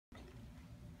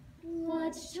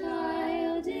Such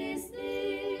child is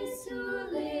this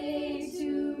who lay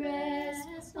to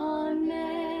rest on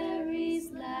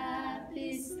Mary's lap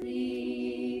is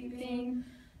sleeping,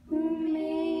 whom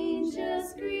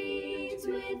angels greet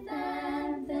with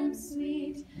anthems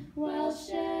sweet, while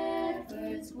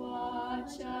shepherds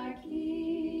watch are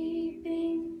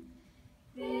keeping.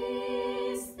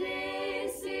 This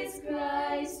is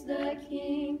Christ the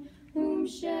King, whom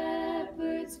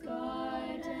shepherds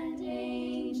guard and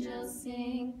angels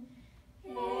sing.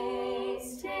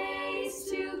 Haste, haste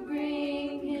to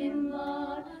bring him,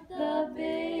 Lord, the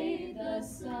babe, the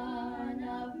Son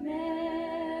of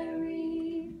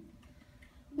Mary.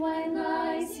 Why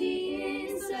lies he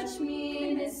in such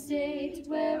mean estate,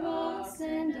 where ox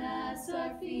and ass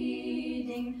are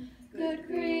feeding? Good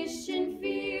Christian,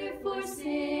 fear for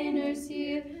sinners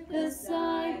here, the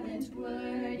silent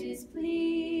word is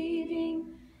pleading.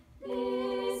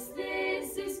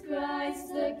 This is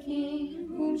Christ the King,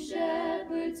 whom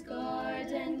shepherds guard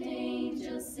and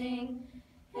angels sing.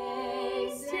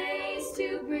 Haste, haste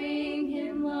to bring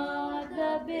him, Lord,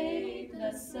 the babe,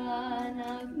 the Son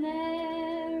of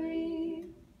Mary.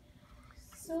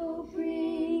 So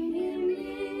bring him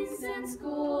incense,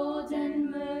 gold,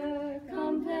 and myrrh,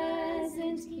 come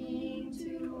peasant King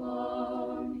to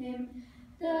own him.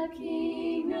 The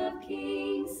King of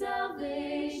kings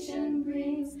salvation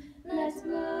brings, let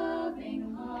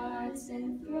loving hearts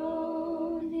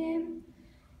enthrone him.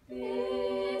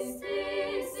 This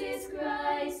is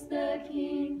Christ the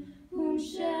King, whom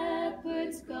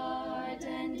shepherds guard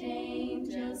and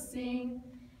angels sing.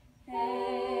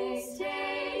 Haste,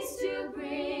 haste to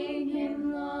bring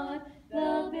him, Lord,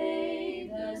 the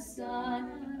babe, the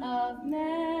Son of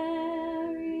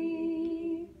Mary.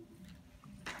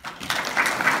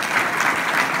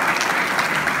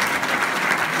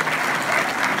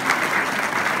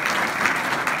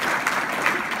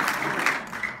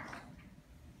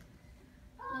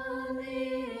 A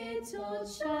little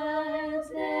child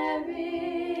there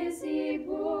is he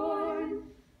born,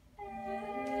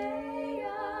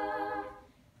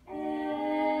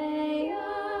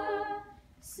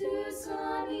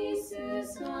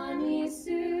 Susani,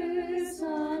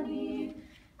 Susani,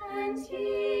 and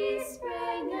he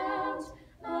sprang out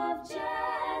of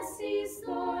Jesse's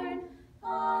thorn.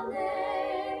 Alleluia,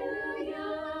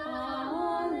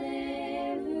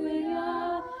 alleluia,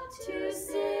 to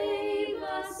save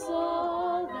us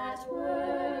all that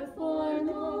were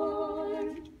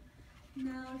forlorn.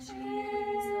 Now Jesus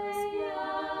was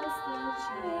the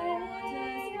child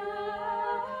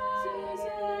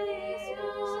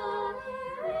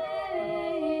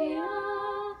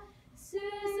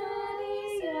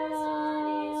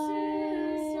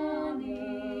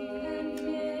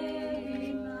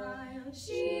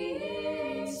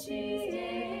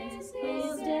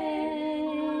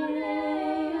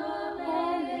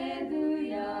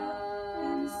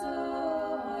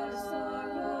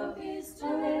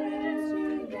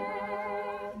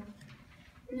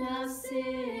Now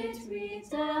sit we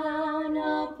down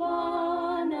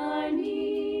upon our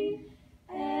knee.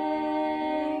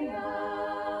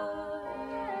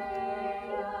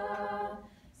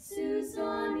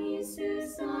 Susani,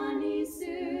 Susani,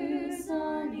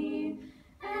 Susani,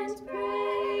 and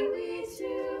pray we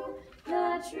to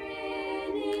the Trinity.